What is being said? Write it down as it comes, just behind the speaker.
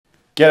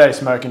G'day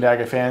Smoke and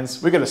Dagger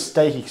fans, we've got a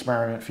steak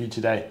experiment for you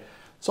today.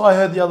 So I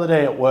heard the other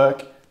day at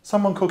work,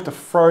 someone cooked a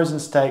frozen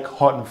steak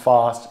hot and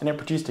fast and it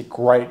produced a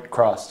great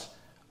crust.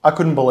 I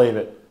couldn't believe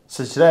it.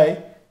 So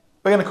today,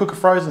 we're going to cook a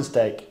frozen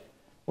steak.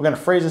 We're going to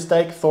freeze a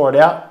steak, thaw it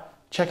out,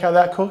 check how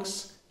that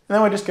cooks, and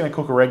then we're just going to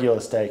cook a regular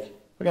steak.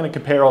 We're going to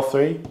compare all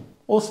three,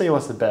 we'll see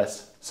what's the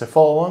best. So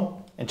follow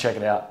along and check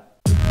it out.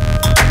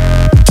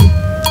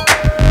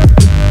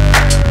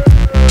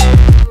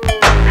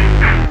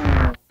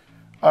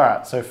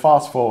 Alright, so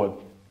fast forward.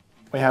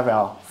 We have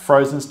our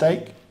frozen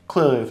steak,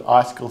 clearly with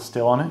icicles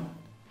still on it.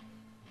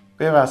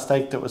 We have our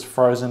steak that was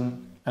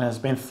frozen and has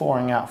been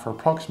thawing out for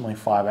approximately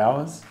 5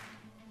 hours.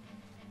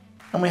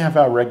 And we have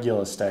our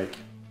regular steak.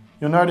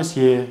 You'll notice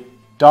here,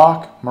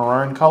 dark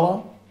maroon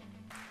colour.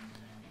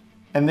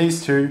 And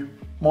these two,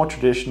 more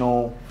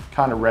traditional,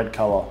 kind of red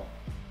colour.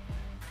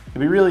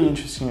 It'll be really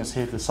interesting to see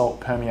if the salt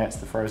permeates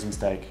the frozen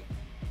steak.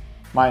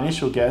 My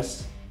initial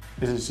guess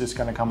is it's just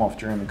going to come off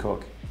during the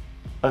cook.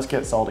 Let's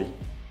get salty.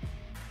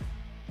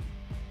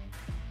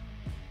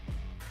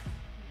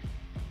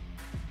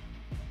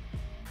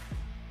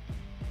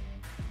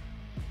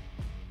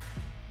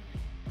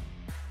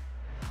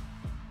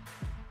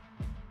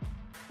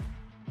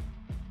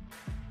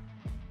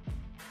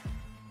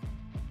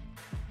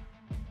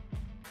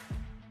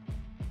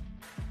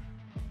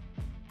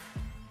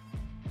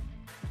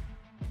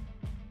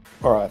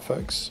 Alright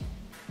folks,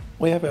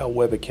 we have our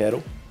Weber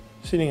kettle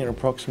sitting at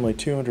approximately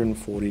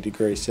 240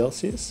 degrees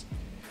Celsius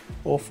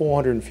or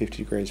 450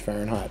 degrees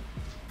Fahrenheit.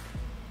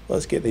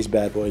 Let's get these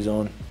bad boys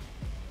on.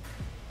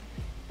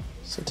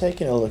 So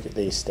taking a look at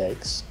these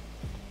steaks,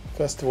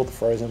 first of all the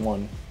frozen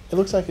one, it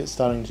looks like it's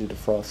starting to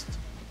defrost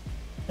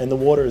and the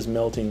water is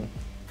melting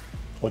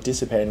or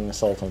dissipating the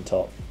salt on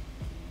top.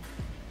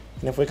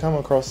 And if we come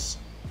across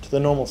to the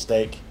normal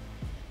steak,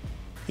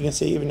 you can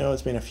see even though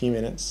it's been a few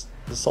minutes,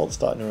 the salt's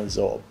starting to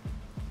absorb.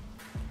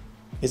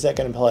 Is that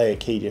going to play a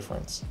key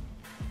difference?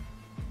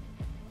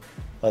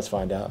 Let's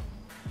find out.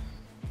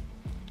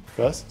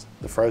 First,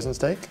 the frozen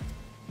steak,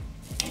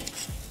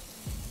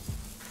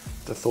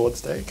 the thawed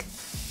steak,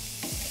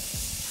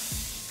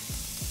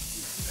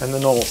 and the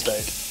normal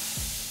steak.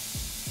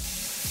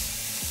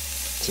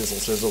 Sizzle,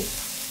 sizzle.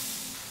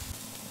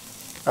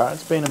 Alright,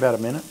 it's been about a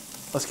minute.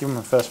 Let's give them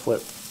a first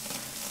flip.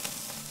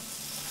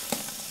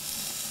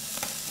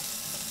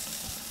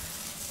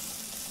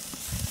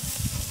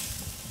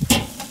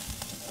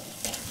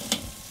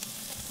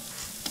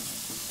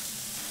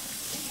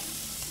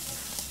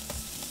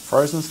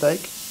 Frozen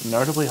steak,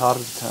 notably harder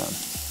to turn.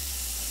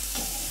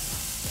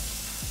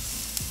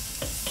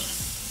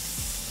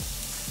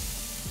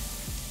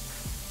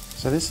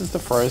 So this is the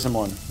frozen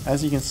one.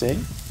 As you can see,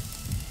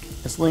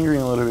 it's lingering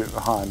a little bit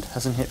behind,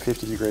 hasn't hit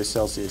 50 degrees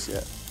Celsius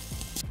yet.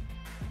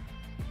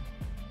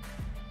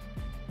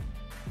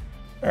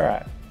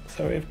 Alright,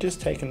 so we've just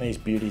taken these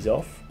beauties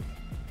off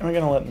and we're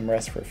going to let them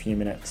rest for a few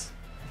minutes.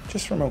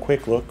 Just from a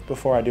quick look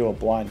before I do a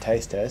blind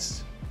taste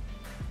test,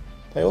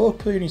 they all look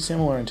pretty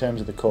similar in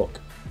terms of the cook.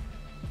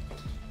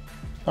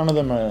 None of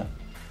them are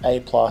A+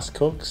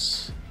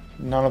 cooks,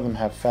 none of them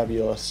have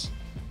fabulous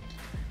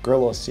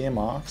grill or sear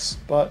marks,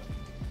 but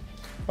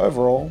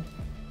overall,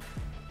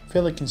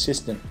 fairly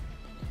consistent.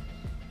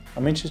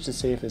 I'm interested to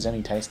see if there's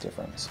any taste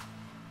difference.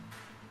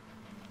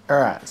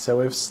 Alright, so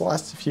we've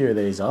sliced a few of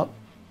these up.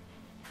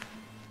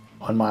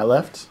 On my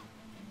left,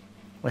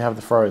 we have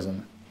the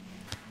frozen.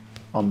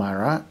 On my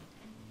right,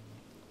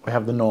 we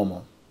have the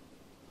normal.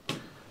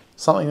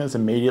 Something that's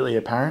immediately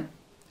apparent,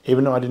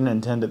 even though I didn't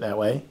intend it that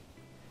way,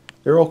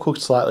 they're all cooked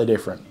slightly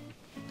different.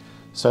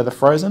 So the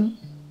frozen,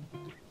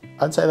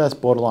 I'd say that's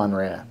borderline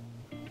rare.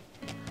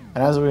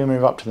 And as we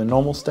move up to the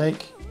normal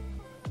steak,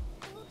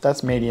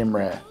 that's medium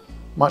rare.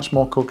 Much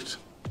more cooked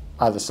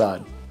either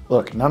side.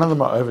 Look, none of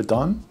them are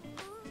overdone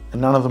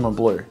and none of them are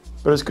blue.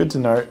 But it's good to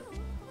note,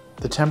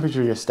 the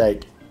temperature of your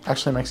steak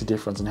actually makes a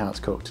difference in how it's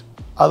cooked.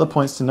 Other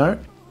points to note,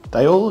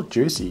 they all look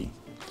juicy.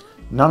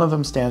 None of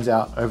them stands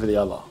out over the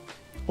other.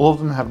 All of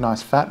them have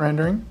nice fat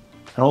rendering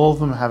and all of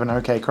them have an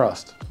okay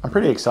crust. I'm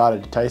pretty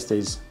excited to taste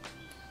these.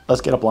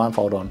 Let's get a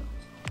blindfold on.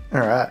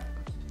 Alright,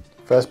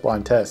 first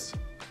blind test.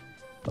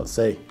 Let's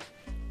see.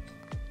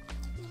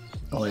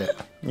 Oh yeah,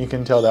 you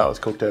can tell that was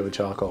cooked over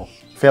charcoal.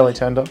 Fairly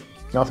tender,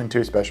 nothing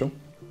too special.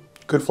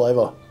 Good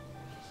flavour.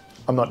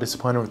 I'm not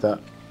disappointed with that.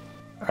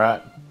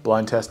 Alright,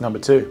 blind test number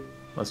 2.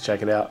 Let's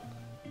check it out.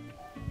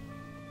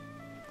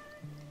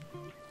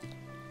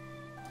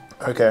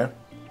 Okay,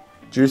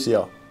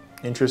 juicier.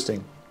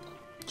 Interesting.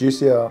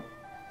 Juicier,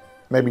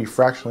 maybe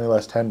fractionally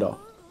less tender,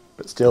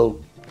 but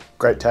still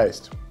great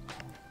taste.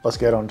 Let's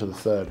get on to the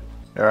third.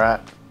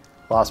 Alright,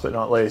 last but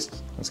not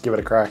least, let's give it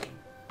a crack.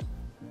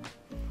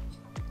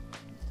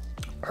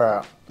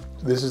 Alright,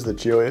 this is the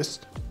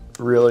chewiest.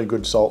 Really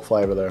good salt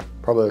flavour though,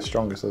 probably the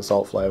strongest of the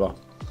salt flavour.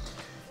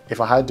 If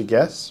I had to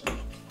guess,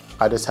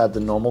 I just had the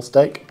normal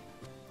steak,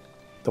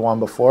 the one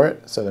before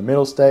it, so the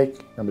middle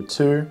steak, number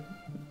 2,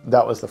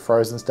 that was the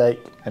frozen steak,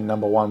 and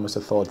number 1 was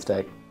the thawed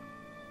steak.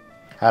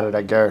 How did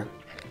I go?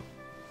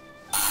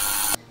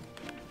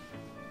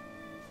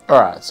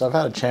 Alright, so I've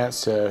had a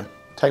chance to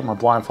take my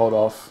blindfold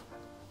off,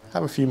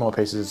 have a few more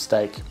pieces of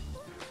steak.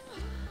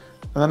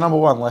 And the number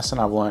one lesson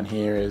I've learned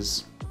here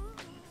is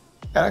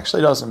it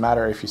actually doesn't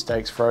matter if your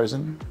steak's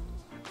frozen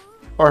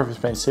or if it's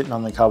been sitting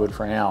on the cupboard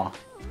for an hour.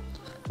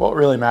 What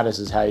really matters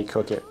is how you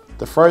cook it.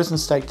 The frozen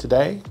steak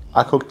today,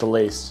 I cooked the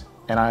least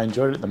and I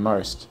enjoyed it the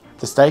most.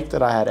 The steak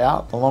that I had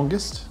out the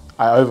longest,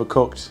 I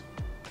overcooked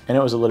and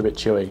it was a little bit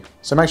chewy.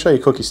 So make sure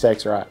you cook your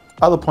steaks right.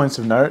 Other points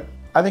of note,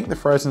 I think the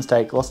frozen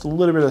steak lost a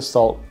little bit of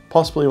salt,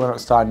 possibly when it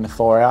was starting to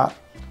thaw out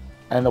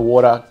and the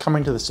water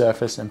coming to the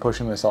surface and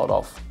pushing the salt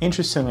off.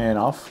 Interestingly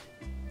enough,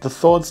 the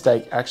thawed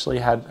steak actually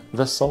had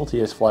the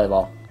saltiest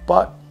flavour,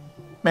 but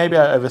maybe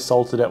I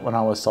oversalted it when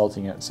I was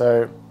salting it,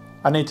 so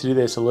I need to do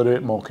this a little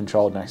bit more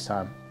controlled next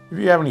time. If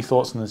you have any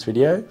thoughts on this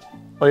video,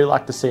 or you'd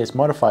like to see us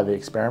modify the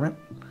experiment,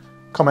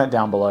 comment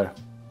down below.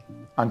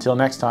 Until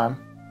next time,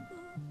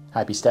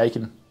 happy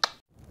staking.